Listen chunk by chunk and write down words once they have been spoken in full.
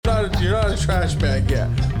not a trash bag yet.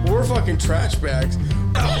 We're fucking trash bags.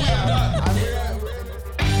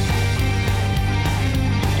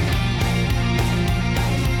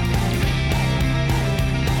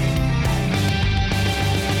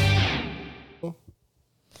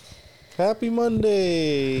 Happy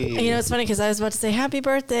Monday. You know, it's funny because I was about to say happy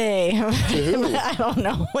birthday. I don't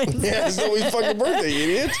know. Yeah, it's nobody's fucking birthday,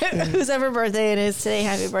 idiot. Whosever birthday it is today,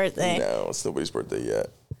 happy birthday. No, it's nobody's birthday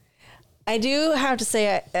yet. I do have to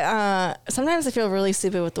say, sometimes I feel really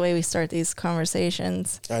stupid with the way we start these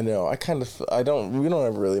conversations. I know. We don't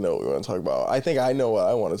ever really know what we want to talk about. I think I know what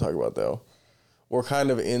I want to talk about, though. We're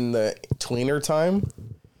kind of in the tweener time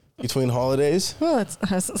between holidays. Well,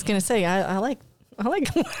 I was going to say, I like. You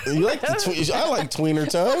like the I like tweener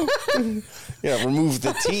time. Yeah, remove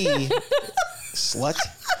the T, slut.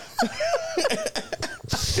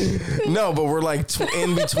 No, but we're like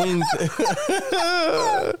in between.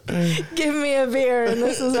 Give me a beer, and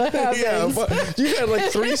this is what happens. Yeah, but you had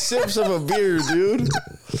like 3 sips of a beer, dude.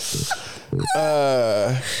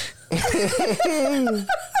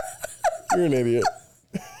 You're an idiot.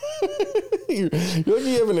 You're like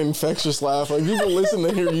you have an infectious laugh. Like people listen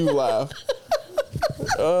to hear you laugh.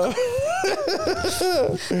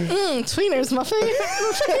 Tweener's my favorite.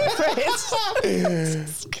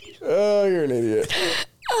 Oh, you're an idiot.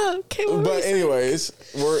 Okay, but anyways,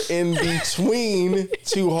 we're in between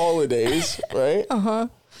 2 holidays, right? Uh-huh.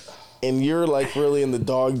 And you're like really in the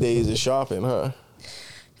dog days of shopping, huh?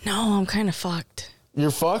 No, I'm kind of fucked.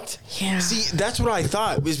 You're fucked? Yeah. See, that's what I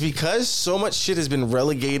thought. Was because so much shit has been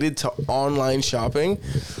relegated to online shopping,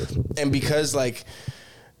 and because like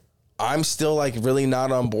I'm still like really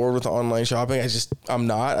not on board with online shopping. I'm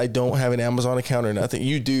not. I don't have an Amazon account or nothing.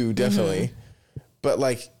 You do, definitely. Mm-hmm. But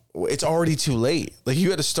like it's already too late. Like you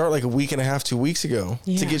had to start like a week and a half, 2 weeks ago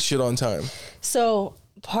to get shit on time. So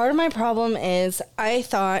part of my problem is I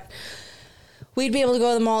thought we'd be able to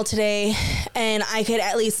go to the mall today and I could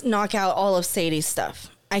at least knock out all of Sadie's stuff.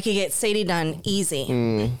 I could get Sadie done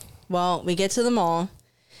easy. Well, we get to the mall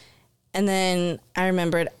and then I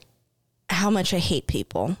remembered how much I hate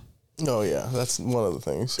people. Oh, yeah. That's one of the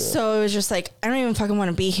things. Yeah. So it was just like, I don't even fucking want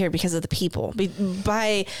to be here because of the people.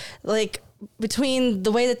 Between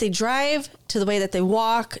the way that they drive to the way that they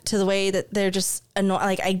walk to the way that they're just annoying.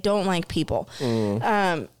 Like, I don't like people.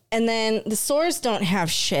 And then the stores don't have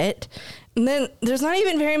shit. And then there's not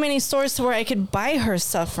even very many stores to where I could buy her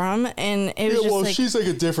stuff from. And it was just like, she's like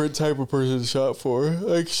a different type of person to shop for.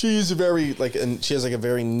 Like, she's very, like, and she has like a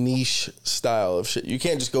very niche style of shit. You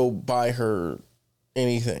can't just go buy her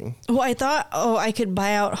anything. Well, I thought, I could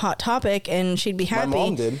buy out Hot Topic and she'd be happy. My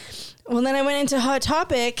mom did. Well, then I went into Hot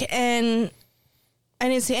Topic and I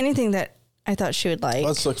didn't see anything that I thought she would like.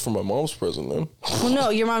 That's like for my mom's present then. Well, no,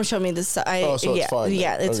 your mom showed me this. So it's fine.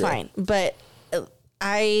 Yeah, it's fine. But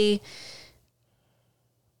I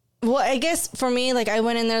guess for me, like I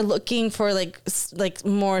went in there looking for like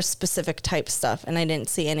more specific type stuff and I didn't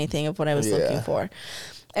see anything of what I was looking for.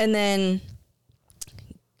 And then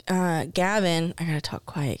Gavin, I gotta talk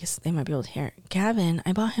quiet because they might be able to hear. Gavin,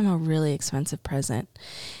 I bought him a really expensive present.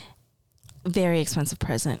 Very expensive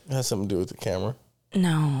present. It has something to do with the camera?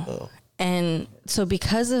 No. Oh. And so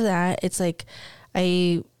because of that, it's like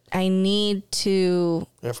I need to...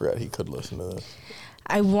 I forgot he could listen to this.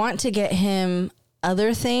 I want to get him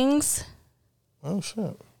other things. Oh,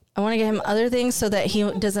 shit. I want to get him other things so that he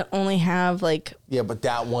doesn't only have like... Yeah, but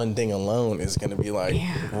that one thing alone is going to be like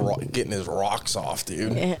getting his rocks off,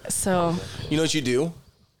 dude. Yeah, so... You know what you do?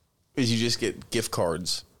 Is you just get gift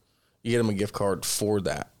cards. You get him a gift card for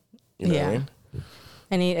that. You know what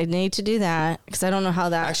I mean? I need to do that because I don't know how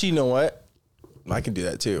that... Actually, you know what? I can do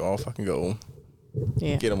that too. I'll fucking go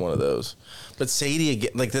get him one of those. But Sadie,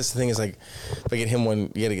 like that's the thing is like, if I get him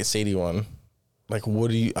one, you got to get Sadie one. Like, I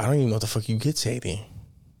don't even know what the fuck you get Sadie.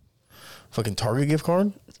 Fucking Target gift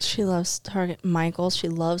card? She loves Target. Michael's. She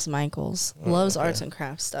loves Michael's. Loves arts and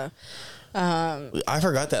crafts stuff. I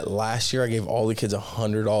forgot that last year I gave all the kids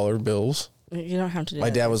 $100 bills. You don't have to do that. My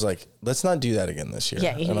dad was like, let's not do that again this year.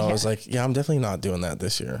 Yeah, and I was like, yeah, I'm definitely not doing that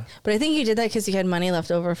this year. But I think you did that because you had money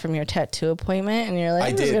left over from your tattoo appointment and you're like,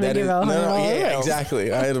 I did. That is, yeah,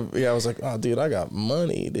 exactly. I was like, oh, dude, I got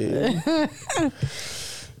money, dude.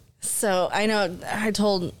 So I know I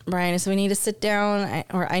told Brian, so we need to sit down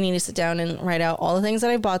I need to sit down and write out all the things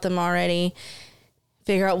that I bought them already,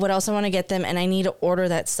 figure out what else I want to get them. And I need to order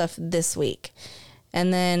that stuff this week.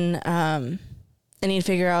 And then, I need to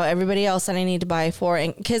figure out everybody else that I need to buy for.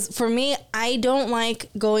 And because for me, I don't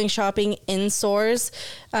like going shopping in stores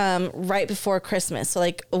right before Christmas. So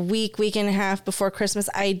like a week and a half before Christmas,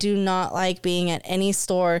 I do not like being at any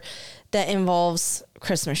store that involves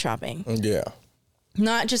Christmas shopping. Yeah.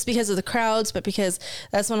 Not just because of the crowds, but because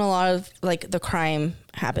that's when a lot of like the crime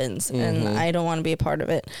happens, and I don't want to be a part of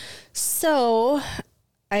it. So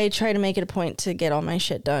I try to make it a point to get all my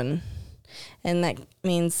shit done, and that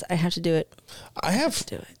means I have to do it. I have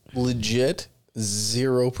legit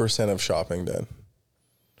 0% of shopping done,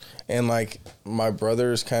 and like my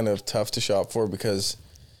brother is kind of tough to shop for because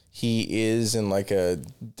he is in like a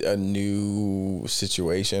new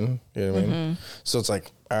situation. You know what I mean? So it's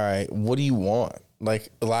like, all right, what do you want?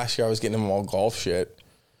 Like last year I was getting him all golf shit,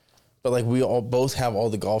 but like we all both have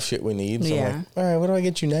all the golf shit we need. So I'm like, all right, what do I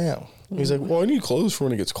get you now? He's like, well, I need clothes for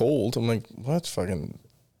when it gets cold. I'm like, well, that fucking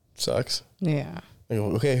sucks. Yeah. I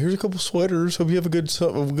go, okay, here's a couple sweaters. Hope you have a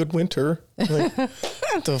good winter. I'm like,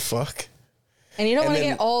 what the fuck? And you don't want to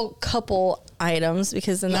get all couple items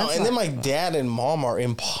because then then my dad and mom are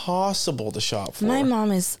impossible to shop for. My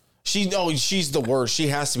mom is she's the worst. She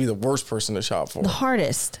has to be the worst person to shop for. the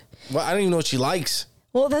hardest. Well, I don't even know what she likes.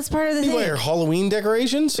 Well, that's part of the You thing. buy her Halloween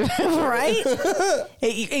decorations? Right?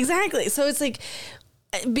 Exactly. So it's like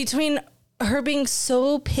between her being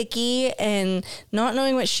so picky and not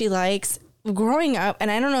knowing what she likes growing up, and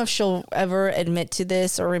I don't know if she'll ever admit to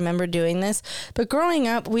this or remember doing this, but growing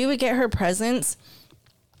up, we would get her presents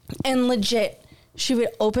and legit, she would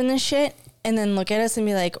open the shit and then look at us and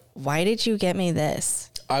be like, why did you get me this?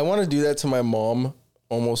 I want to do that to my mom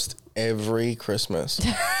almost every Christmas.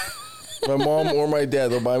 My mom or my dad,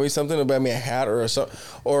 they'll buy me something. They'll buy me a hat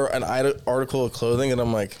or an article of clothing, and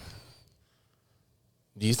I'm like,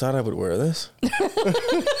 you thought I would wear this? But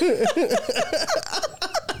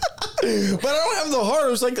I don't have the heart. I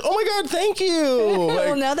was like, oh my God, thank you. Like,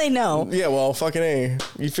 Well, now they know. yeah, well, fucking A.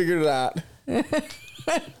 You figured it out. And,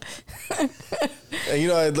 you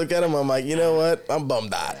know, I look at him, I'm like, you know what? I'm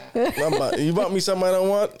bummed out. You bought me something I don't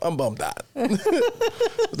want? I'm bummed out. All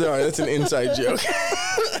right, that's an inside joke.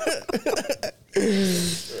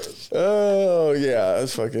 Oh, yeah,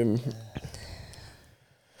 that's fucking...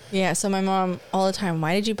 Yeah, so my mom all the time,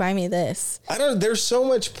 why did you buy me this? I don't. There's so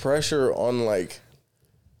much pressure on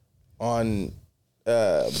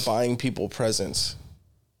buying people presents.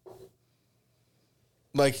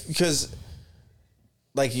 Like, because,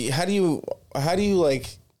 like, how do you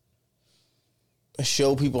like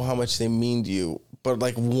show people how much they mean to you? But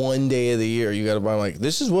like one day of the year, you got to buy like,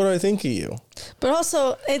 this is what I think of you. But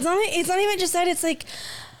also, it's not even just that. It's like,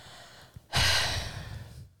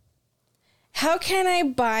 how can I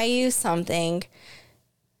buy you something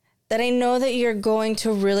that I know that you're going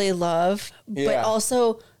to really love, but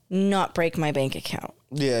also not break my bank account?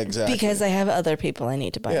 Yeah, exactly. Because I have other people I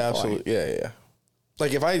need to buy. Yeah, absolutely. Yeah.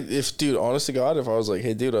 Like if dude, honest to God, if I was like,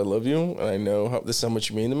 hey, dude, I love you, and I know this is how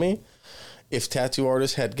much you mean to me. If tattoo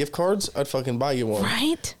artists had gift cards, I'd fucking buy you one.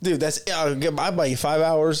 Right? Dude, I'd buy you 5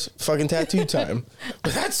 hours fucking tattoo time.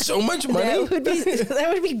 But that's so much money. That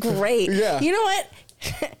would be great. Yeah. You know what?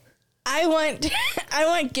 I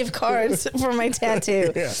want gift cards for my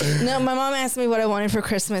tattoo. Yeah. No, my mom asked me what I wanted for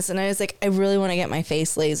Christmas, and I was like, I really want to get my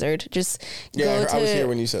face lasered. Just I was here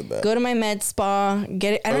when you said that. Go to my med spa,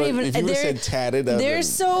 get it. I don't even. If you would have said tatted, they're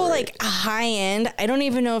so like high end. I don't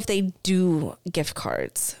even know if they do gift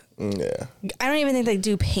cards. Yeah. I don't even think they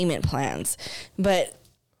do payment plans, but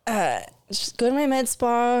just go to my med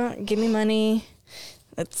spa, give me money.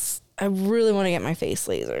 I really want to get my face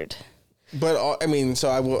lasered. But I mean,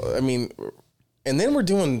 and then we're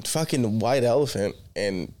doing fucking White Elephant,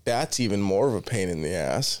 and that's even more of a pain in the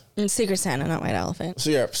ass. And Secret Santa, not White Elephant.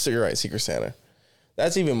 So you're right, Secret Santa.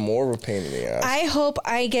 That's even more of a pain in the ass. I hope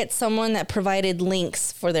I get someone that provided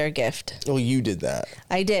links for their gift. Oh, you did that.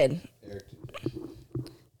 I did.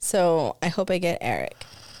 So I hope I get Eric.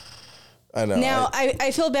 I know. Now,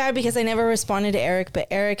 I feel bad because I never responded to Eric, but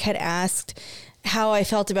Eric had asked how I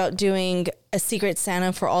felt about doing a Secret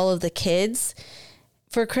Santa for all of the kids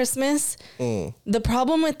for Christmas. The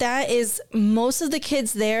problem with that is most of the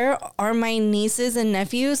kids there are my nieces and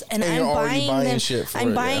nephews, and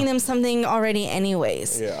I'm buying them something already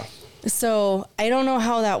anyways. Yeah. So I don't know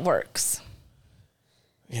how that works.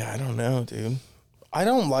 Yeah, I don't know, dude. I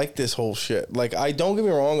don't like this whole shit. Like, don't get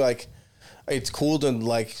me wrong, like, it's cool to,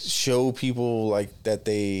 like, show people, like, that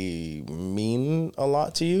they mean a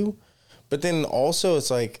lot to you. But then also it's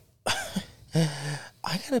like, I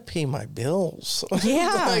gotta pay my bills.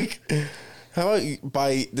 Yeah. Like, how about you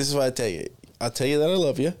this is what I tell you. I'll tell you that I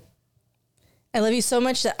love you. I love you so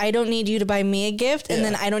much that I don't need you to buy me a gift, and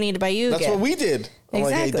then I don't need to buy you a gift. That's what we did. I'm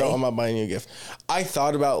exactly. like, hey, I'm not buying you a gift. I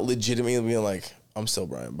thought about legitimately being like, I'm still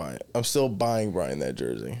buying Brian that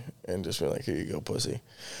jersey, and just being like, here you go, pussy.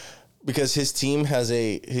 because his team has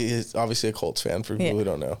he is obviously a Colts fan for people who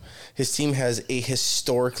don't know. His team has a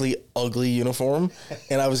historically ugly uniform,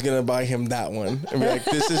 and I was gonna buy him that one and be like,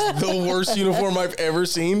 "This is the worst uniform I've ever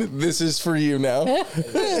seen. This is for you now."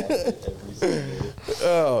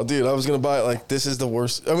 Oh, dude, I was gonna buy it like this is the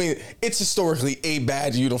worst. I mean, it's historically a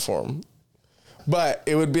bad uniform, but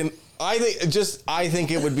it would be. I think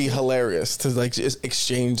it would be hilarious to like just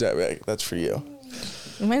exchange that bag. That's for you.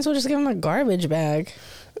 You might as well just give him a garbage bag.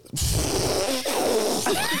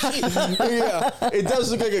 Yeah, it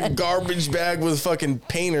does look like a garbage bag with fucking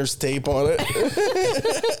painter's tape on it.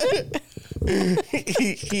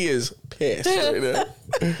 he is pissed right now.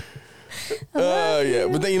 Yeah,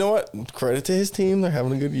 but then you know what? Credit to his team; they're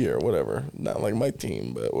having a good year. Whatever, not like my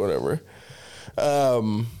team, but whatever.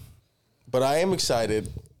 But I am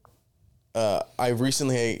excited. I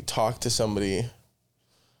recently talked to somebody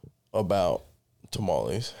about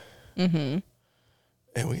tamales. Mm-hmm.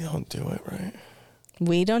 And we don't do it right.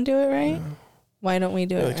 We don't do it right? No. Why don't we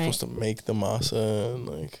do it right? Supposed to make the masa and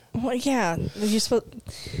like. Well, yeah, you're supposed.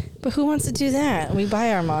 But who wants to do that? We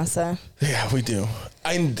buy our masa. Yeah, we do.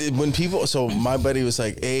 When people, so my buddy was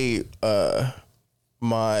like, "Hey, and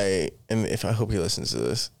if I hope he listens to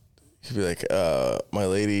this, he'd be like, my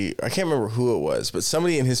lady, I can't remember who it was, but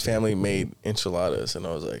somebody in his family made enchiladas, and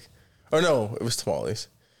I was like, oh no, it was tamales."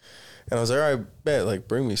 And I was like, all right, bet, like,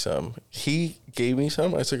 bring me some. He gave me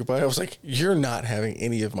some. I took a bite. I was like, you're not having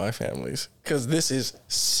any of my families because this is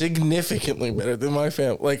significantly better than my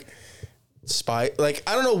family. Like, like,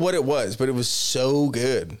 I don't know what it was, but it was so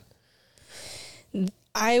good.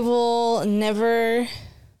 I will never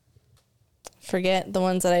forget the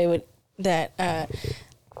ones that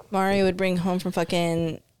Mario would bring home from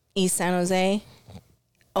fucking East San Jose.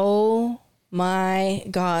 Oh my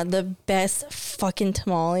God, the best fucking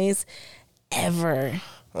tamales ever.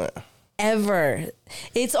 Ever.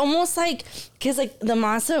 It's almost like, because like the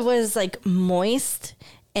masa was like moist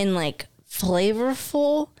and like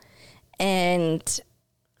flavorful, and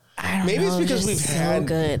I don't know. Maybe it's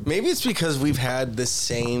because maybe it's because we've had the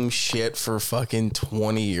same shit for fucking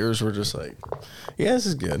 20 years. We're just like, yeah, this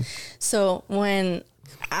is good. So when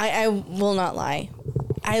I will not lie,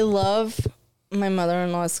 I love my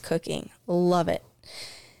mother-in-law's cooking. Love it.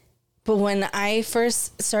 But when I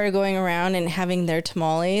first started going around and having their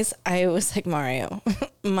tamales, I was like, Mario,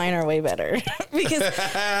 mine are way better. Because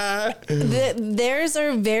theirs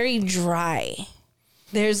are very dry.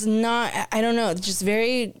 There's not, I don't know, just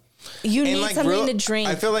very, you need like something to drink.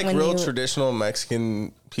 I feel like real traditional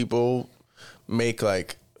Mexican people make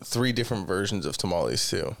like 3 different versions of tamales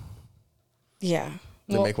too. Yeah.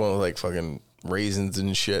 They make one with like fucking raisins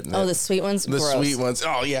and shit. And the sweet ones. The gross. Sweet ones.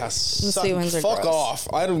 Oh yes. The sweet ones are fuck gross. Off.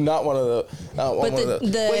 I do not want to. Not want one of those.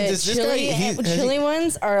 Wait, does chili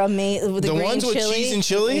ones are amazing. The green ones with chili. Cheese and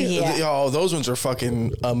chili. Yeah. Those ones are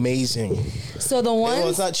fucking amazing. So the ones. Well,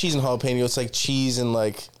 it's not cheese and jalapeno. It's like cheese and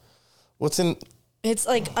like, what's in. It's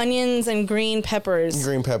like onions and green peppers.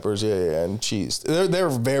 Green peppers, yeah, and cheese. They're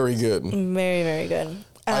very good. Very, very good.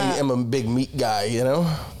 I am a big meat guy, you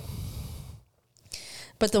know.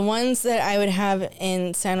 But the ones that I would have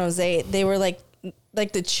in San Jose, they were like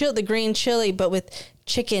the green chili, but with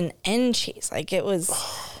chicken and cheese. Like it was,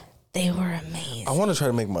 they were amazing. I want to try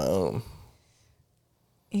to make my own.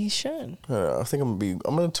 You should. I think I'm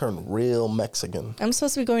gonna turn real Mexican. I'm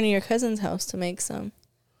supposed to be going to your cousin's house to make some.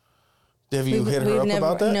 Have you hit her up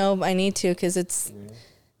about that? No, I need to because it's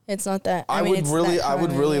not that. I would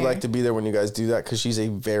really like to be there when you guys do that because she's a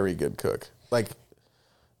very good cook. Like.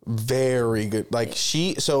 Very good. Like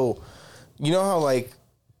so you know how like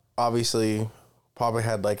obviously Papa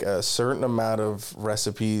had like a certain amount of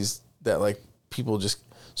recipes that like people just,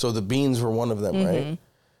 so the beans were one of them, right?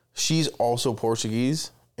 She's also Portuguese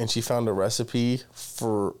and she found a recipe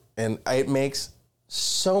and it makes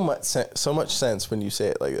so much sense when you say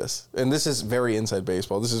it like this. And this is very inside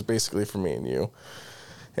baseball. This is basically for me and you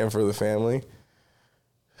and for the family.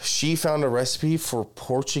 She found a recipe for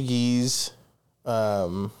Portuguese what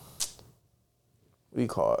do you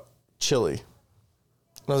call it? Chili.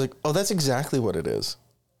 And I was like, oh, that's exactly what it is.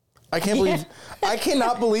 I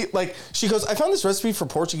cannot believe, like, she goes, I found this recipe for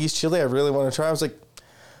Portuguese chili I really want to try. I was like,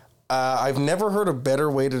 I've never heard a better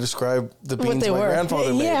way to describe the beans my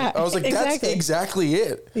grandfather made. I was like, that's exactly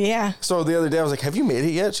it. Yeah. So the other day I was like, have you made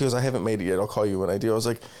it yet? She goes, I haven't made it yet. I'll call you when I do. I was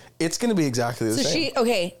like, it's going to be exactly the same.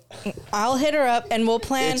 Okay, I'll hit her up and we'll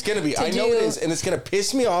plan. It's going to be. I know it is. And it's going to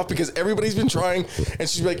piss me off because everybody's been trying. And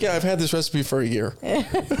she's like, yeah, I've had this recipe for a year.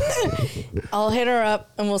 I'll hit her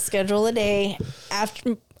up and we'll schedule a day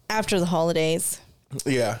after the holidays.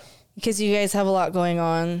 Yeah. Because you guys have a lot going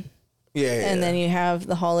on. Yeah. And then you have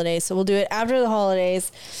the holidays. So we'll do it after the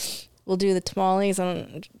holidays. we'll do the tamales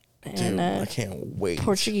and Dude, I can't wait.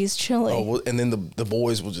 Portuguese chili. Oh, well, and then the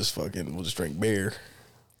boys will just drink beer.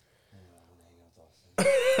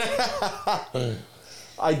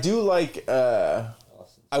 I do like. I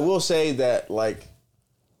will say that, like,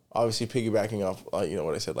 obviously piggybacking off,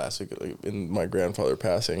 what I said last week in my grandfather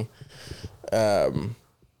passing.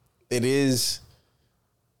 It's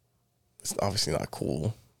obviously not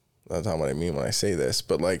cool. That's not what I mean when I say this,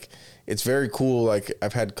 but like, it's very cool. Like,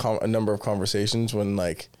 I've had a number of conversations when,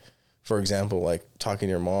 like, for example, like talking to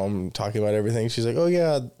your mom, talking about everything. She's like, "Oh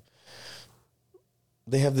yeah,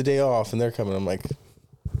 they have the day off and they're coming." I'm like,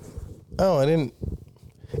 "Oh, I didn't."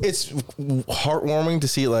 It's heartwarming to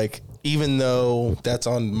see, like, even though that's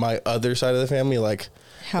on my other side of the family, like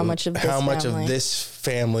how much of this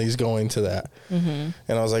family is going to that. Mm-hmm.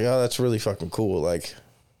 And I was like, "Oh, that's really fucking cool." Like,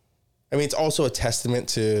 I mean, it's also a testament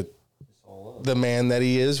to the man that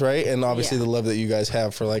he is, right? And obviously the love that you guys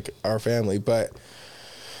have for, like, our family, but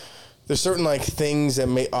there's certain, like, things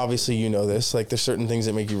that obviously, this, like, there's certain things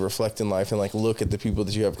that make you reflect in life and, like, look at the people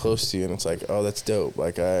that you have close to you, and it's like, oh, that's dope.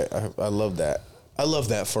 Like, I love that. I love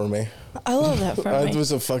that for me. I love that for me. It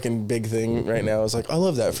was a fucking big thing right now. I was like, I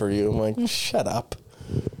love that for you. I'm like, shut up.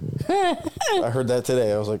 I heard that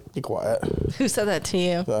today. I was like, be quiet. Who said that to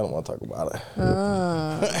you? I don't want to talk about it.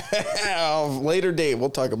 Later date,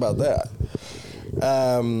 we'll talk about that.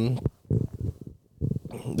 Yeah,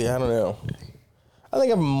 I don't know. I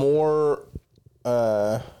think I'm more.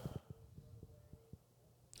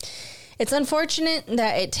 It's unfortunate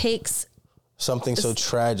that it takes something so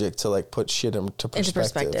tragic to, like, put shit into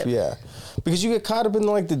perspective. Yeah, because you get caught up in,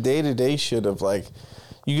 like, the day-to-day shit of, like,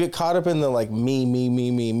 you get caught up in the, like,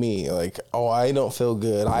 me. Like, oh, I don't feel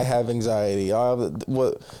good. I have anxiety. I have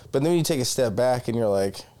what? But then you take a step back and you're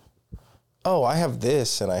like, oh, I have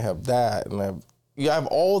this and I have that and I have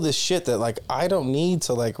all this shit that, like, I don't need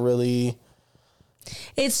to, like, really.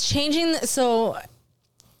 It's changing. So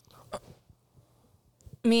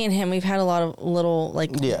me and him, we've had a lot of little,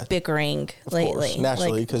 like, bickering lately.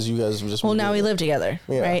 Naturally, because you guys were just. Well, now we live together,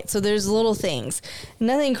 right? So there's little things,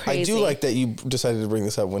 nothing crazy. I do like that you decided to bring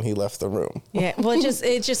this up when he left the room. Yeah, well,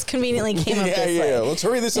 it just conveniently came up. Yeah. Let's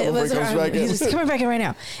hurry this up before he comes back in. He's coming back in right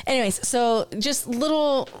now. Anyways, so just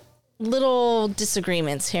little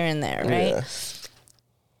disagreements here and there, right? Yeah.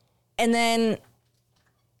 And then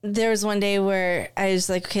there was one day where I was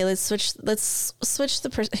like, okay, let's switch the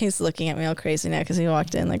person. He's looking at me all crazy now because he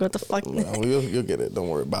walked in. Like, what the fuck? No, you'll get it. Don't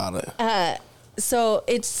worry about it. So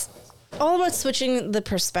it's all about switching the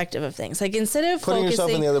perspective of things. Like, instead of putting yourself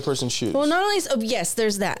in the other person's shoes. Well, not only, yes,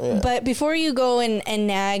 there's that. Yeah. But before you go and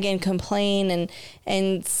nag and complain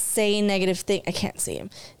and say negative things, I can't see him.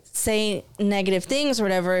 Say negative things or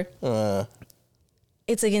whatever.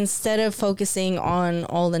 It's like, instead of focusing on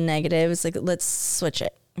all the negatives, like, let's switch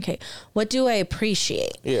it. Okay, what do I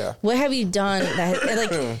appreciate? Yeah. What have you done that,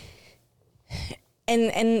 like,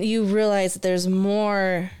 and you realize that there's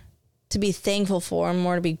more to be thankful for,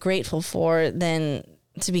 more to be grateful for than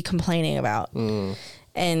to be complaining about.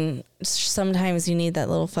 And sometimes you need that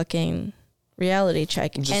little fucking reality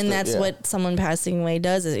check. That's what someone passing away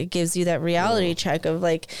does, is it gives you that reality check of,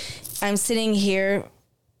 like, I'm sitting here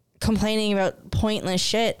complaining about pointless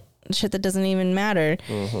shit that doesn't even matter.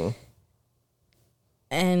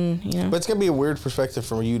 And, but it's gonna be a weird perspective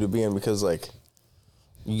for you to be in, because, like,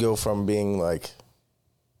 you go from being like,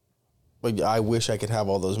 I wish I could have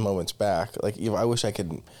all those moments back. Like, I wish I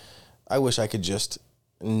could just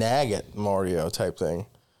nag at Mario type thing,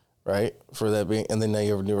 right? For that being, and then now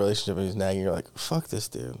you have a new relationship and he's nagging. You're like, fuck this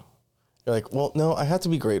dude. You're like, well, no, I have to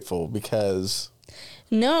be grateful because.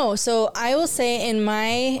 No, so I will say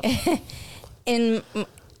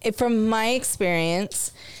from my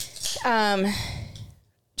experience,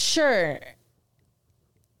 sure,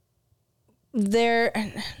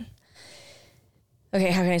 okay,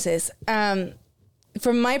 how can I say this?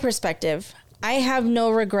 From my perspective, I have no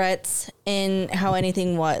regrets in how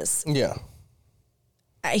anything was. Yeah.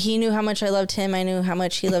 He knew how much I loved him. I knew how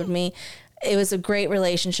much he loved me. It was a great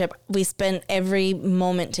relationship. We spent every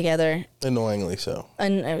moment together. Annoyingly so.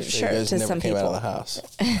 And sure, you guys to never some came people. out of the house.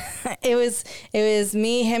 It was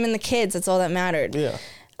me, him, and the kids. That's all that mattered. Yeah.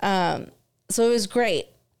 So it was great.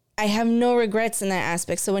 I have no regrets in that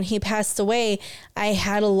aspect. So when he passed away, I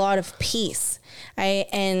had a lot of peace.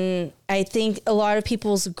 I think a lot of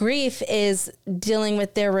people's grief is dealing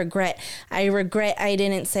with their regret. I regret I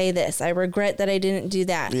didn't say this. I regret that I didn't do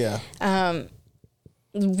that. Yeah.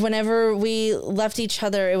 Whenever we left each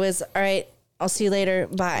other, it was, all right, I'll see you later.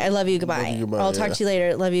 Bye. I love you. Goodbye. Love you, goodbye. I'll talk to you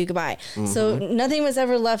later. Love you. Goodbye. Mm-hmm. So nothing was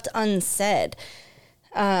ever left unsaid.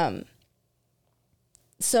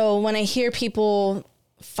 So when I hear people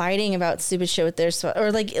fighting about stupid shit with their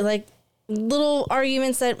or like little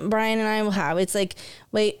arguments that Brian and I will have. It's like,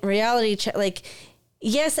 wait, reality check. Like,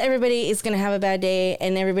 yes, everybody is going to have a bad day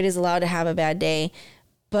and everybody's allowed to have a bad day,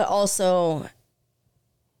 but also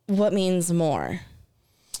what means more?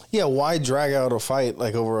 Yeah, why drag out a fight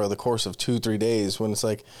like over the course of 2-3 days when it's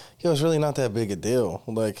like, yo, it's really not that big a deal.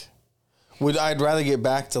 Like, I'd rather get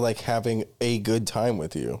back to like having a good time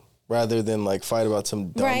with you rather than like fight about some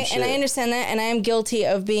dumb right, shit. And I understand that, and I am guilty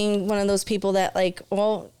of being one of those people that like,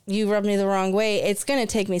 well, you rubbed me the wrong way. It's gonna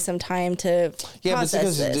take me some time to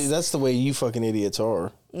process this. That's the way you fucking idiots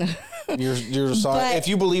are. You're if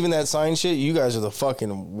you believe in that sign shit, you guys are the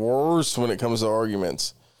fucking worst when it comes to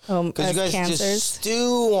arguments. Because you guys just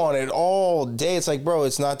stew on it all day. It's like, bro,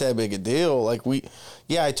 it's not that big a deal. Like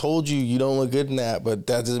I told you you don't look good in that, but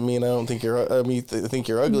that doesn't mean I don't think you're. I think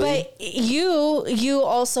you're ugly. But you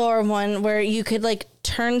also are one where you could like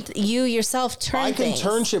you yourself turn. I can things.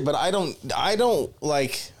 turn shit, but I don't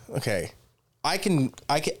like. Okay, I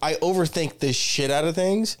overthink the shit out of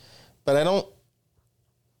things, but I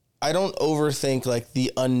don't overthink like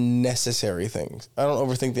the unnecessary things. I don't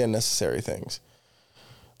overthink the unnecessary things.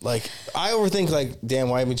 Like, I overthink, like, damn,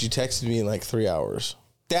 why haven't you texted me in, like, 3 hours?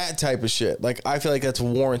 That type of shit. Like, I feel like that's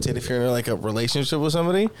warranted if you're in, like, a relationship with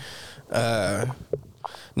somebody.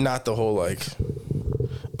 Not the whole, like,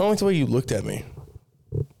 I don't like the way you looked at me.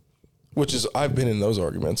 Which is, I've been in those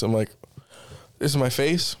arguments. I'm like, this is my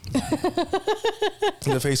face.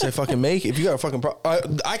 The face I fucking make. If you got a fucking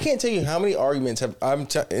problem. I can't tell you how many arguments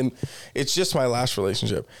and it's just my last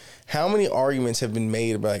relationship. How many arguments have been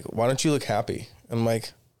made about, like, why don't you look happy? And I'm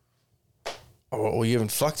like, oh, well, you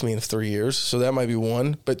haven't fucked me in 3 years, so that might be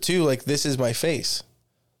one. But two, like, this is my face.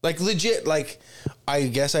 Like, legit, like, I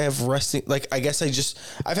guess I have resting, like, I've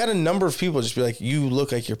had a number of people just be like, you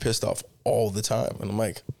look like you're pissed off all the time. And I'm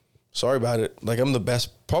like, sorry about it. Like, I'm the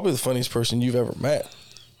best, probably the funniest person you've ever met.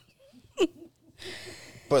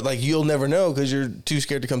 But, like, you'll never know because you're too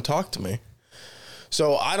scared to come talk to me.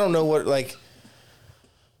 So, I don't know what, like,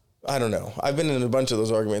 I don't know. I've been in a bunch of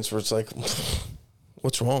those arguments where it's like,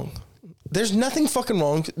 what's wrong? There's nothing fucking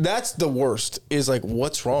wrong. That's the worst is like,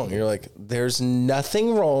 what's wrong? You're like, there's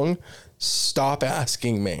nothing wrong. Stop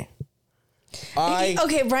asking me.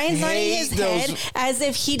 Okay, Brian's nodding his head as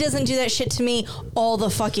if he doesn't do that shit to me all the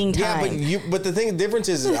fucking time. Yeah, but the difference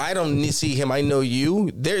is I don't see him. I know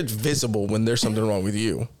you. They're visible when there's something wrong with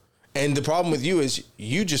you. And the problem with you is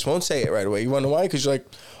you just won't say it right away. You want to know why? Because you're like,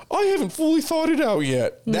 I haven't fully thought it out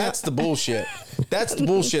yet. No. That's the bullshit. That's the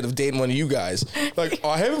bullshit of dating one of you guys. Like,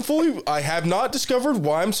 I have not discovered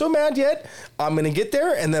why I'm so mad yet. I'm going to get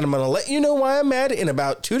there, and then I'm going to let you know why I'm mad in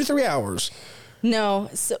about 2 to 3 hours. No.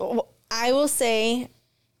 So I will say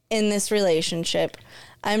in this relationship,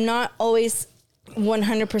 I'm not always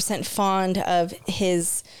 100% fond of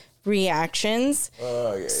his reactions.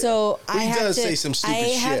 So I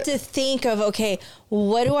have to think of, okay,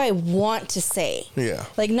 what do I want to say? Yeah.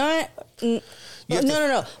 Like no.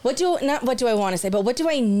 What do I want to say, but what do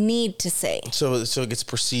I need to say? So it gets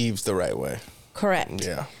perceived the right way. Correct.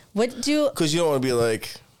 Yeah. Because you don't want to be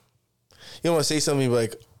like, you don't want to say something and be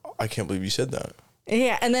like, I can't believe you said that.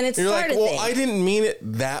 Yeah, and then you're like, well, I didn't mean it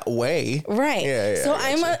that way. Right. Yeah. So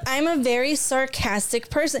I'm a very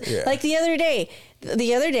sarcastic person. Yeah. Like the other day,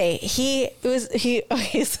 he's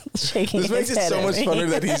shaking. This makes it so much funner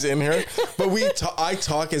that he's in here. But I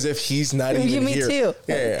talk as if he's not even here. Me too.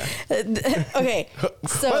 Yeah. Okay.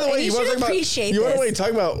 So by the way, you want to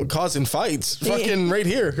talk about causing fights? Fucking right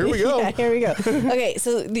here. Here we go. Yeah, here we go. Okay.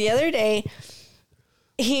 So the other day,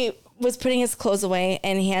 he was putting his clothes away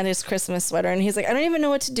and he had his Christmas sweater and he's like, I don't even know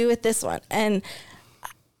what to do with this one. And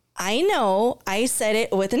I know I said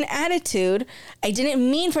it with an attitude. I didn't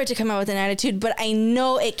mean for it to come out with an attitude, but I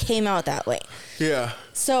know it came out that way. Yeah.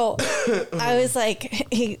 So I was like,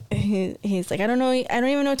 he's like, I don't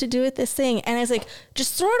even know what to do with this thing. And I was like,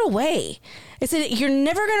 just throw it away. I said, you're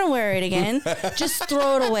never going to wear it again. Just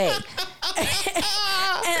throw it away. And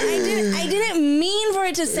I didn't mean for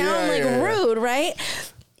it to sound rude, right?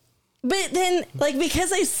 But then, like,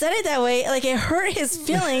 because I said it that way, like, it hurt his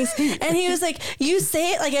feelings. And he was like, you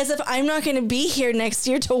say it like as if I'm not going to be here next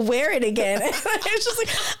year to wear it again. And I was just like,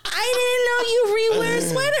 I didn't know you rewear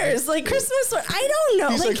sweaters, like Christmas sweaters. I don't know.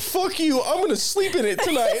 He's like, fuck you. I'm going to sleep in it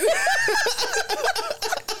tonight.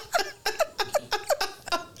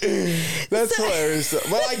 That's hilarious.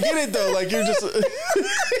 Well, I get it though. Like, you're just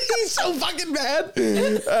he's so fucking bad.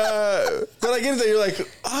 But I get it that you're like,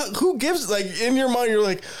 who gives? Like, in your mind, you're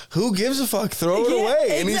like, who gives a fuck? Throw it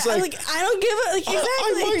away. And he's like, I don't give a like. Exactly.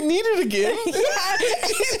 I might need it again. Yeah.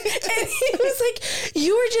 And he was like,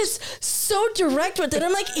 you were just so direct with it.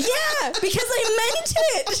 I'm like, yeah, because I meant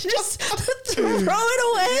it. Just throw it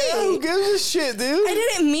away. Yeah, who gives a shit, dude? I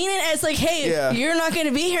didn't mean it as like, hey, you're not going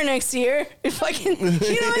to be here next year. If I can,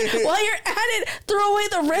 while you're at it, throw away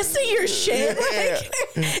the rest of your shit.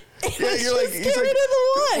 Yeah, you're like, get rid of the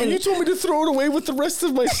one. Well, you told me to throw it away with the rest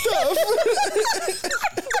of my stuff.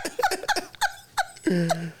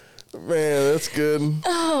 Man, that's good.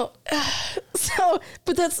 Oh,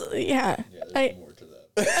 but that's, Yeah, there's more to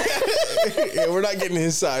that. Yeah, we're not getting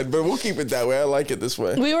his side, but we'll keep it that way. I like it this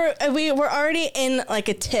way. we were already in like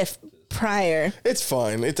a tiff prior. It's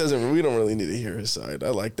fine. We don't really need to hear his side. I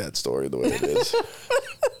like that story the way it is.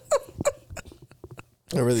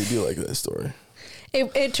 I really do like that story.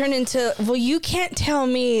 It turned into, well, you can't tell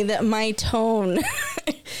me that my tone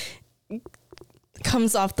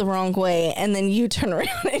comes off the wrong way, and then you turn around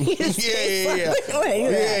and you say something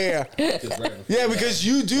like that. Yeah, because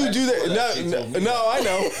you do that. No, I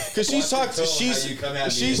know. Because she's talked. She's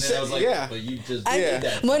like, yeah. But you just did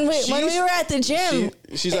that. When we were at the gym,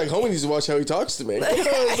 she's like, homie needs to watch how he talks to me. I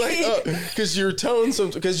was like, because your tone,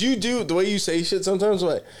 because you do the way you say shit sometimes. I'm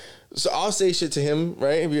like, so I'll say shit to him,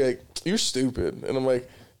 right, and be like, you're stupid, and I'm like,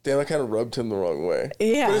 damn, I kind of rubbed him the wrong way.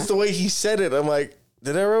 Yeah, but it's the way he said it. I'm like,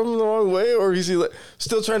 did I rub him the wrong way, or is he like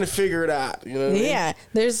still trying to figure it out? You know what I mean? Yeah,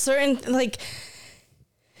 there's certain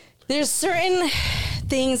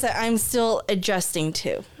things that I'm still adjusting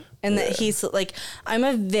to, and that he's like, I'm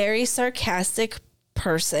a very sarcastic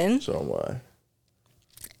person. So am I.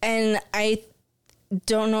 And I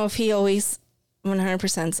don't know if he always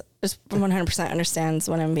 100% understands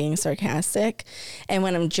when I'm being sarcastic and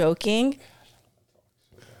when I'm joking.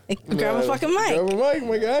 Grab a fucking mic. Grab a mic,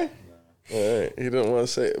 my guy. All right, he don't want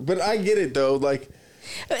to say it, but I get it though. Like,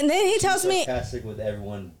 and then he tells me sarcastic with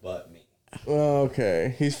everyone but me.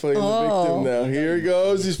 Okay, he's playing the victim now. Here he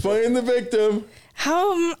goes. He's playing the victim.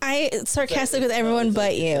 How am I sarcastic with everyone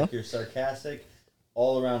but you? You're sarcastic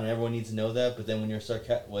all around, and everyone needs to know that. But then when you're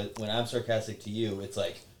when I'm sarcastic to you, it's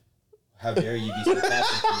like, how dare you be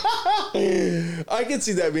sarcastic to me? I can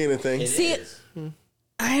see that being a thing. It is.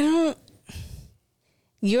 I don't.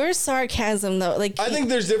 Your sarcasm, though, like I think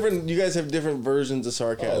there's different. You guys have different versions of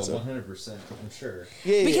sarcasm. 100%. I'm sure.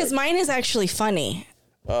 Yeah, because mine is actually funny.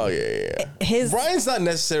 Oh yeah. Brian's not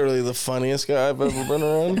necessarily the funniest guy I've ever been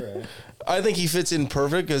around. Right. I think he fits in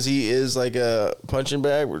perfect because he is like a punching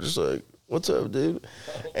bag. We're just like, what's up, dude?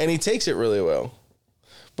 And he takes it really well.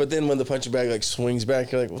 But then when the punching bag like swings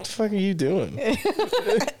back, you're like, what the fuck are you doing?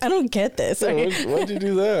 I don't get this. Yeah, why'd you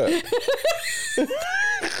do that?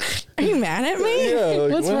 Are you mad at me? Yeah.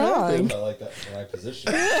 Like, what's wrong? I like that for my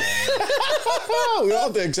position. We all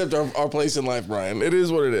have to accept our place in life, Brian. It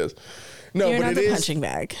is what it is. No, You're but not it the is punching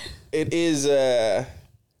bag. It is. But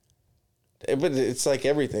it's like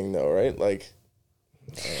everything, though, right? Like,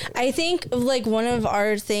 I think like one of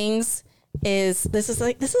our things is this is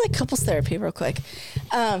like couples therapy, real quick.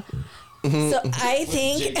 So I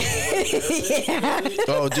think, yeah.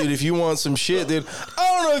 Oh, dude, if you want some shit, dude,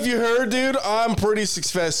 I don't know if you heard, dude, I'm pretty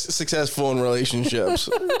successful in relationships.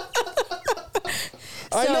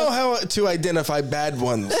 I know how to identify bad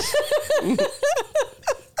ones.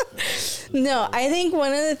 No, I think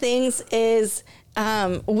one of the things is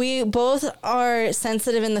we both are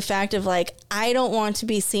sensitive in the fact of like, I don't want to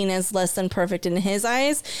be seen as less than perfect in his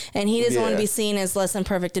eyes, and he doesn't want to be seen as less than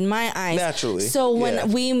perfect in my eyes. Naturally. So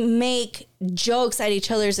when we make jokes at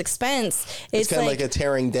each other's expense, it's kind of like a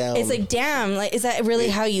tearing down. It's like, damn, like, is that really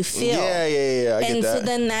how you feel? Yeah. I get that. So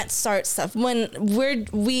then that starts stuff when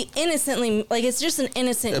we innocently, like, it's just an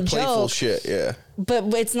innocent joke. Playful shit, yeah.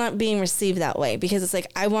 But it's not being received that way because it's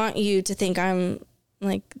like, I want you to think I'm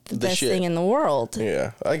like the best shit. thing in the world.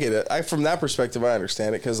 Yeah, I get it. From that perspective, I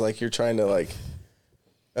understand it because like you're trying to like,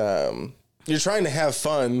 you're trying to have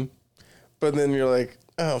fun, but then you're like,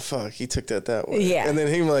 oh fuck, he took that way. Yeah. And then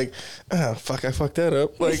him like, oh fuck, I fucked that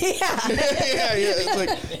up. Like, yeah. It's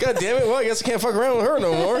like, god damn it. Well, I guess I can't fuck around with her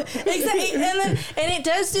no more. Exactly. And it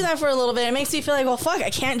does do that for a little bit. It makes me feel like, well, fuck, I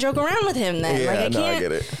can't joke around with him then. Yeah, like I can't. I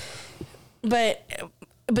get it.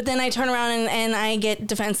 But then I turn around and I get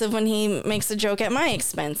defensive when he makes a joke at my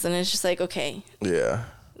expense, and it's just like, okay, yeah,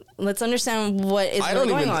 let's understand what is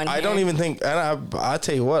going on. I don't even think, and I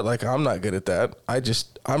tell you what, like I'm not good at that. I'm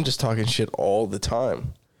just talking shit all the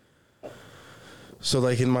time. So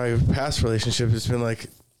like in my past relationship, it's been like,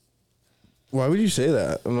 why would you say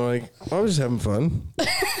that? I'm like, I was just having fun.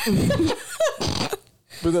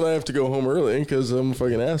 But then I have to go home early because I'm a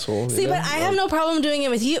fucking asshole. See, but I have no problem doing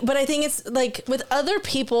it with you. But I think it's like with other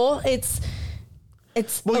people, it's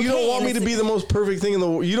it's well, okay, you don't want me and to be the most perfect thing in the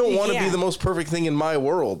world. You don't want to be the most perfect thing in my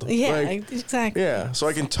world. Yeah, like, exactly. Yeah, so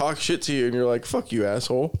I can talk shit to you, and you're like, "Fuck you,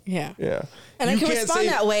 asshole." Yeah. Yeah. And you I can can't respond say,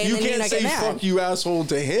 that way, and you then you're can't not say get mad. "fuck you, asshole"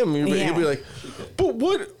 to him. He'll Yeah. be like, "But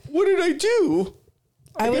what did I do?"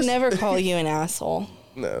 I would never call you an asshole.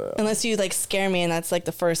 No. Unless you like scare me, and that's like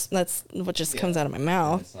that's what just comes out of my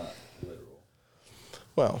mouth. It's not literal.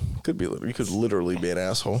 Well, could be. You could literally be an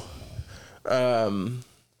asshole.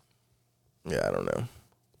 Yeah, I don't know.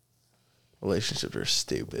 Relationships are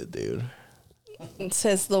stupid, dude. It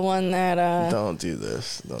says the one that Don't do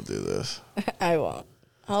this. Don't do this. I won't.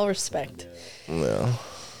 I'll respect. No.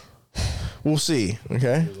 We'll see.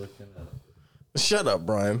 Okay. Shut up,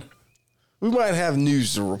 Brian. We might have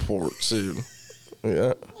news to report soon.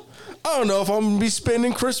 Yeah. I don't know if I'm gonna be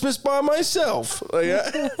spending Christmas by myself.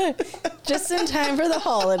 Just in time for the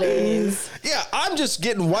holidays. Yeah, I'm just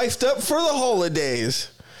getting wifed up for the holidays.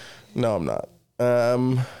 No, I'm not.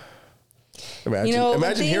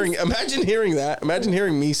 Imagine hearing that. Imagine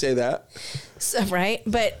hearing me say that. So, right,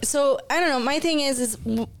 but so I don't know. My thing is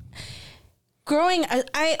growing.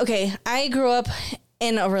 I grew up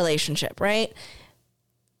in a relationship, right,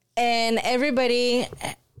 and everybody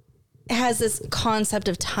has this concept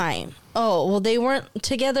of time. Oh, well, they weren't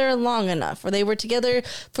together long enough, or they were together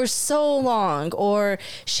for so long, or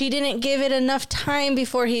she didn't give it enough time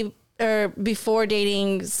before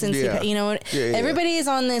dating since everybody is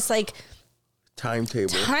on this like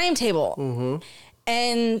timetable. Mm-hmm.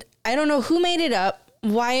 And I don't know who made it up,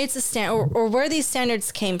 why it's a standard, or where these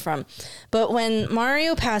standards came from. But when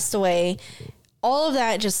Mario passed away, all of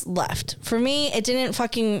that just left. For me, it didn't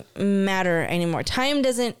fucking matter anymore. It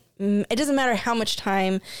doesn't matter how much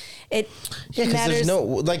time it matters.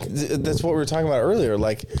 That's what we were talking about earlier.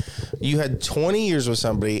 Like, you had 20 years with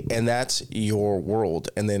somebody, and that's your world,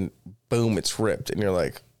 and then boom, it's ripped, and you're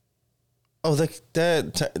like, oh,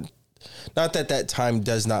 not that time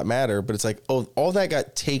does not matter, but it's like, oh, all that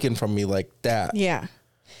got taken from me like that. Yeah.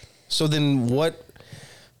 So then what?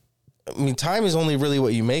 I mean, time is only really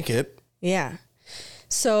what you make it. Yeah.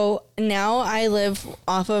 So now I live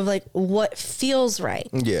off of like what feels right.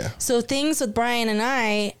 Yeah. So things with Brian and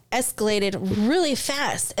I escalated really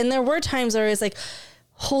fast. And there were times where I was like,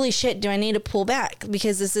 holy shit, do I need to pull back?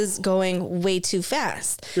 Because this is going way too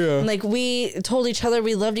fast. Yeah. And like we told each other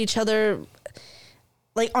we loved each other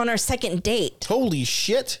like on our second date. Holy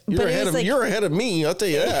shit. You're ahead of me, I'll tell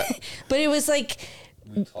you that. But it was like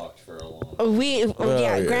we talked for a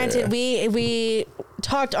long granted, we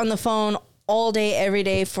talked on the phone all day, every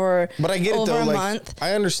day for but I get over it though. a Like, month.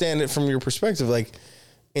 I understand it from your perspective. Like,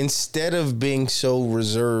 instead of being so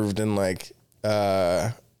reserved and like,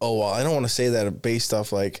 I don't want to say that based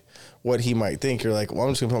off like what he might think. You're like, well,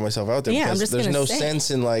 I'm just gonna put myself out there because there's no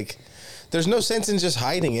sense in just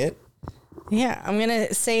hiding it. Yeah, I'm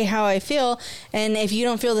gonna say how I feel, and if you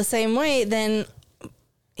don't feel the same way, then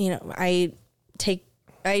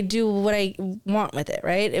I do what I want with it,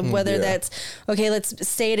 right? Whether that's, okay, let's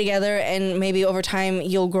stay together and maybe over time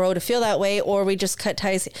you'll grow to feel that way, or we just cut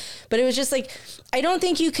ties. But it was just like, I don't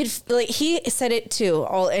think you could, like, he said it too,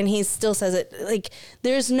 and he still says it, like,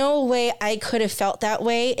 there's no way I could have felt that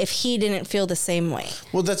way if he didn't feel the same way.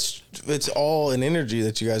 Well, it's all an energy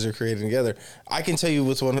that you guys are creating together. I can tell you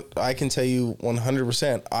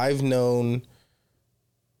 100%, I've known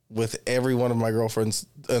with every one of my girlfriends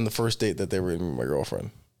on the first date that they were my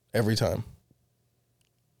girlfriend. Every time.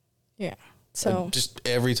 Yeah. So just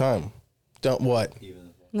every time. Don't what?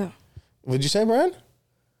 No. What'd you say, Brian?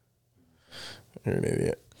 You're an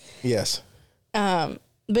idiot. Yes. But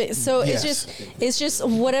so yes. it's just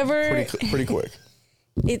whatever. Pretty quick.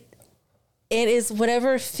 It is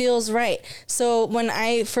whatever feels right. So when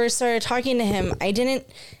I first started talking to him, I didn't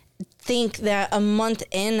think that a month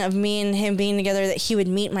in of me and him being together that he would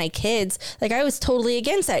meet my kids. Like, I was totally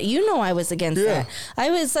against that. I was against that. I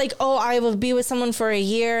was like, oh, I will be with someone for a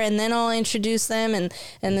year and then I'll introduce them and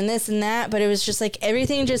then this and that. But it was just like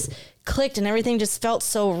everything just clicked and everything just felt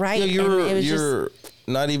so right. Yeah, you're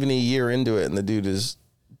not even a year into it and the dude is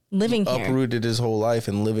living here. Uprooted his whole life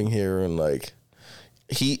and living here, and like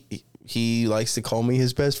he likes to call me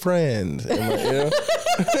his best friend. And like, you know?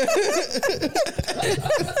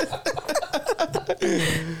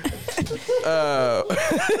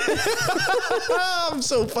 I'm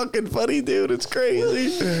so fucking funny, dude. It's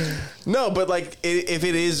crazy. No, but like, if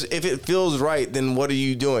it feels right, then what are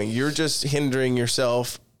you doing? You're just hindering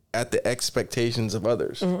yourself at the expectations of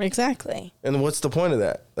others. Exactly. And what's the point of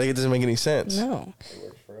that? Like, it doesn't make any sense. No. It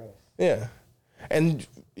works for us. Yeah. And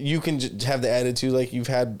you can just have the attitude like you've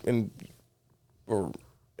had in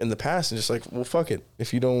the past, and just like, well, fuck it.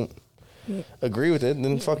 If you don't agree with it,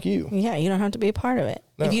 then fuck you. Yeah, you don't have to be a part of it.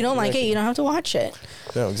 No, if you don't like it, exactly. you don't have to watch it.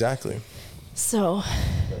 No, exactly. So,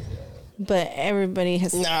 but everybody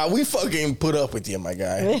has Nah, we fucking put up with you, my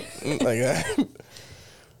guy. Like that.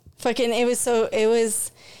 fucking. It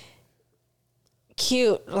was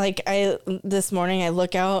cute. Like this morning, I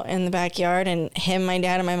look out in the backyard, and him, my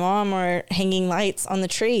dad, and my mom are hanging lights on the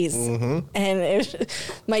trees. And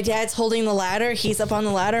my dad's holding the ladder. He's up on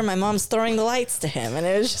the ladder. My mom's throwing the lights to him, and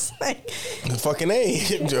it was just like, Fucking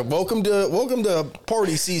A. Welcome to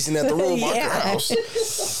party season at the Roadblocker Yeah. house.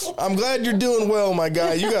 I'm glad you're doing well, my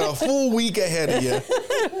guy. You got a full week ahead of you.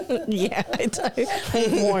 yeah. I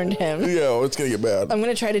warned him. Yeah, it's gonna get bad. I'm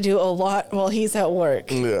gonna try to do a lot while he's at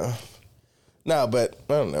work. Yeah. Nah, but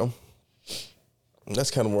I don't know.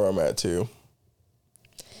 That's kind of where I'm at too.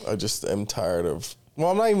 I just am tired of.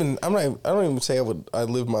 Well, I don't even say I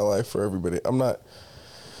live my life for everybody. I'm not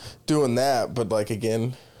doing that, but like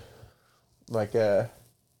again, like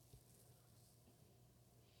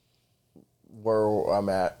where I'm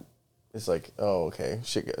at, it's like, oh, okay,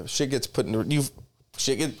 shit gets put into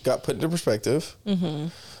got put into perspective.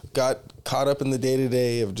 Got caught up in the day to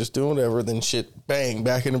day of just doing whatever, then shit, bang,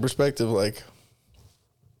 back into perspective. Like,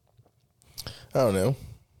 I don't know,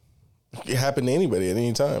 it could happen to anybody at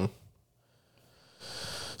any time.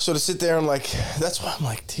 So to sit there and like, that's why I'm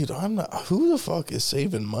like, dude, I'm not. Who the fuck is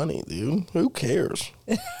saving money, dude? Who cares?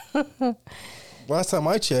 Last time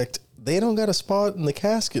I checked, they don't got a spot in the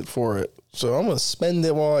casket for it, so I'm gonna spend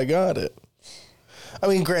it while I got it. I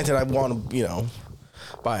mean, granted, I want to,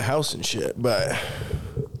 buy a house and shit, but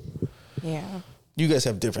Yeah. you guys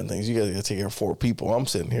have different things. You guys got to take care of 4 people. I'm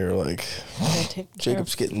sitting here like,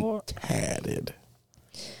 Jacob's getting tatted.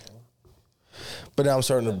 But now I'm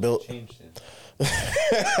starting to build. Changed it.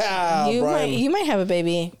 You might have a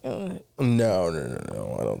baby. No,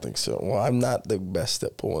 I don't think so. Well, I'm not the best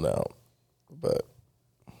at pulling out, but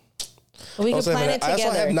We can plan it I also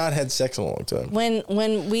have together. not had sex in a long time.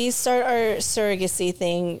 When we start our surrogacy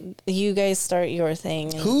thing, you guys start your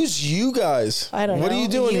thing. Who's you guys? I don't know. What are you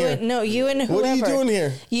doing here? You and whoever. What are you doing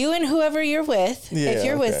here? You and whoever you're with. Yeah, if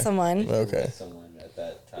you're with okay. someone. Okay. Someone at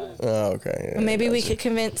that time. Oh, okay. Yeah, Maybe we gotcha. could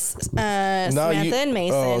convince Samantha and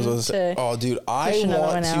Mason to. dude, I push another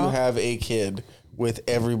want one to out. have a kid with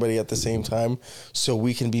everybody at the same time so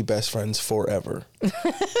we can be best friends forever.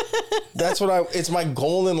 That's what it's my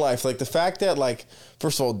goal in life. Like the fact that, like,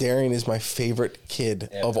 first of all, Darian is my favorite kid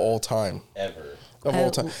of all time. Ever. Of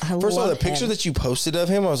all time. First of all, the picture that you posted of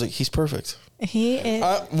him, I was like, he's perfect. He is.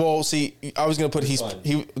 Well, see, I was gonna put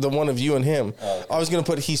the one of you and him. Oh, okay. I was gonna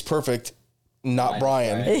put he's perfect, not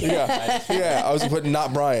Brian. Brian. Yeah, I was gonna put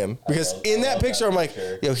not Brian because in that picture I'm like,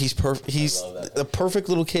 picture. yo, he's perfect. He's the perfect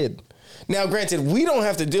little kid. Now, granted, we don't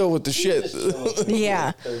have to deal with the shit.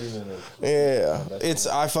 Yeah. 30 minutes.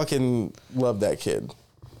 Yeah, I fucking love that kid.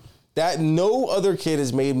 That no other kid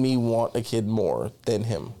has made me want a kid more than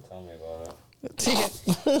him. Tell me about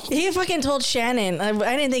it. He fucking told Shannon. I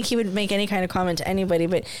didn't think he would make any kind of comment to anybody,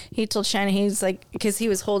 but he told Shannon, he's like, because he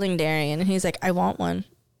was holding Darian, and he's like, I want one.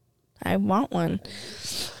 I want one.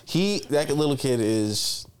 That little kid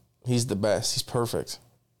he's the best. He's perfect.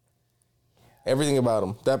 Everything about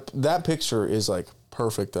him. That picture is like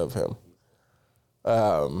perfect of him.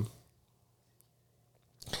 And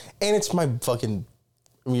it's my fucking.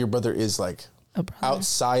 I mean, your brother is like A brother.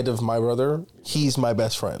 outside of my brother. He's my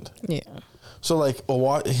best friend. Yeah. So like,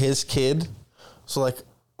 his kid. So like,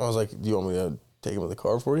 I was like, "Do you want me to take him in the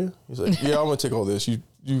car for you?" He's like, "Yeah, I'm gonna take all this. You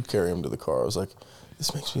carry him to the car." I was like,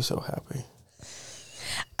 "This makes me so happy."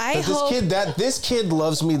 I hope. This kid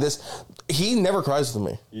loves me. He never cries with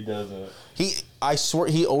me. He doesn't. I swear,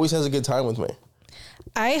 he always has a good time with me.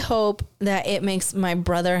 I hope that it makes my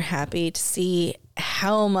brother happy to see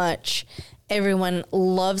how much everyone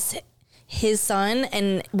loves his son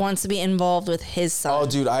and wants to be involved with his son. Oh,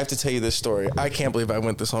 dude, I have to tell you this story. I can't believe I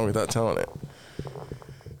went this long without telling it.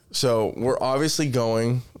 So we're obviously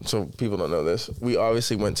going, so people don't know this, we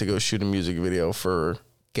obviously went to go shoot a music video for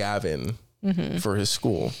Gavin for his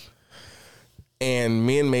school. And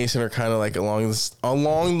me and Mason are kind of like along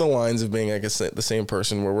the lines of being like the same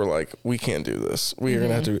person where we're like, we can't do this. We are going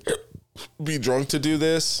to have to be drunk to do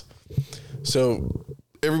this. So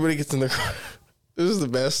everybody gets in their car. This is the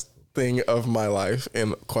best thing of my life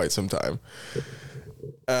in quite some time.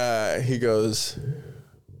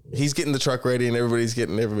 He's getting the truck ready and everybody's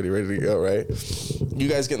getting everybody ready to go, right? You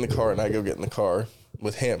guys get in the car and I go get in the car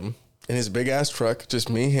with him in his big ass truck, just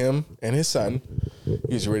me, him, and his son.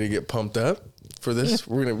 He's ready to get pumped up for this.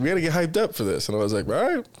 We gotta get hyped up for this. And I was like, all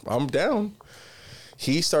right, I'm down.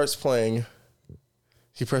 He starts playing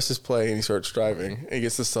He presses play and he starts driving. And he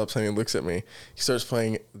gets to stop sign and he looks at me. He starts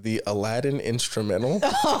playing the Aladdin instrumental.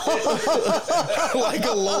 Like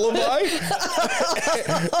a lullaby.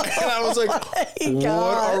 And I was like, what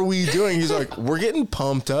are we doing? He's like, we're getting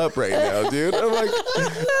pumped up right now, dude. I'm like,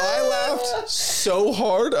 I laughed so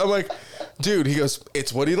hard. I'm like, dude, he goes,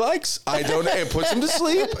 it's what he likes. I don't, it puts him to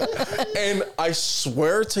sleep. And I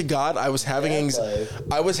swear to God, I was having anxiety.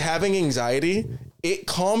 It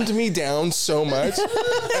calmed me down so much.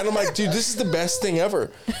 And I'm like, dude, this is the best thing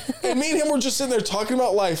ever. And me and him were just sitting there talking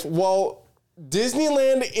about life while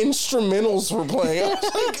Disneyland instrumentals were playing. I was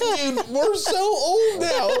like, dude, we're so old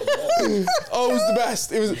now. Oh, it was the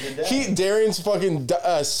best. It was Darian's fucking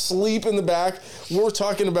sleep in the back. We're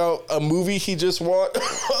talking about a movie he just watched.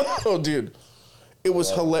 Oh, dude, it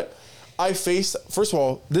was hilarious. First of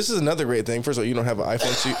all, this is another great thing. First of all, you don't have an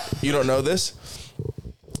iPhone, so you don't know this.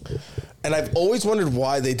 And I've always wondered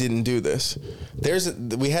why they didn't do this.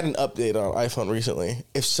 We had an update on iPhone recently.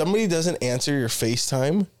 If somebody doesn't answer your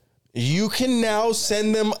FaceTime, you can now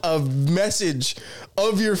send them a message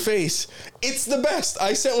of your face. It's the best.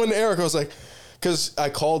 I sent one to Eric. I was like, because I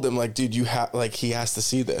called him like, dude, he has to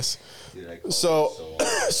see this. Dude, so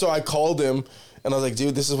I called him and I was like,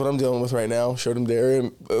 dude, this is what I'm dealing with right now. Showed him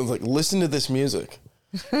Darian. I was like, listen to this music.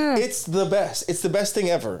 It's the best. It's the best thing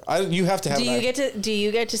ever. You have to have. Do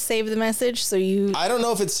you get to save the message? So you. I don't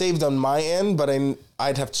know if it's saved on my end, but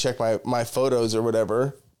I'd have to check my photos or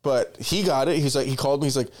whatever. But he got it. He called me.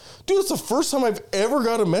 He's like, dude, it's the first time I've ever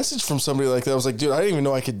got a message from somebody like that. I was like, dude, I didn't even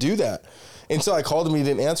know I could do that. And so I called him. He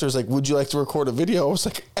didn't answer. He's like, would you like to record a video? I was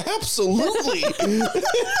like, absolutely.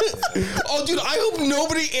 Oh, dude, I hope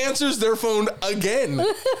nobody answers their phone again.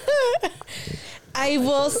 I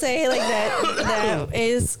will say like that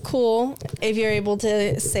is cool if you're able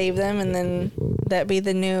to save them and then that be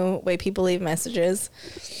the new way people leave messages.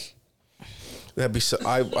 That'd be so.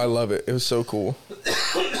 I love it. It was so cool.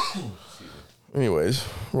 Anyways,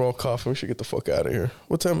 we're all coughing. We should get the fuck out of here.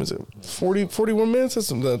 What time is it? 41 minutes?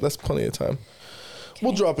 That's plenty of time. Okay.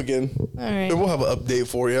 We'll drop again. All right. And we'll have an update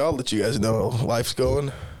for you. I'll let you guys know how life's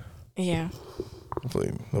going. Yeah.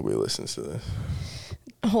 Hopefully nobody listens to this.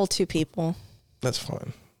 A whole 2 people. That's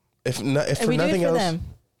fine. If for nothing else,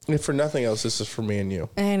 if for nothing else, this is for me and you.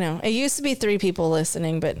 I know. It used to be 3 people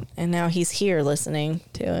listening, and now he's here listening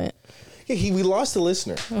to it. Yeah, we lost a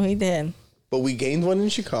listener. We did. But we gained one in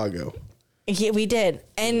Chicago. Yeah, we did.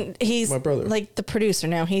 And he's my brother. Like the producer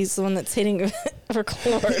now. He's the one that's hitting record.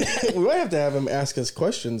 We might have to have him ask us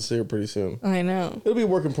questions here pretty soon. I know. It'll be a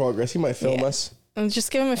work in progress. He might film us. And just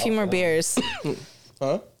give him a few more beers.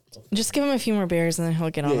 Huh? Just give him a few more beers and then he'll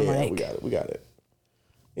get on the mic. We got it.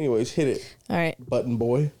 Anyways, hit it. All right. Button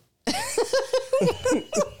boy.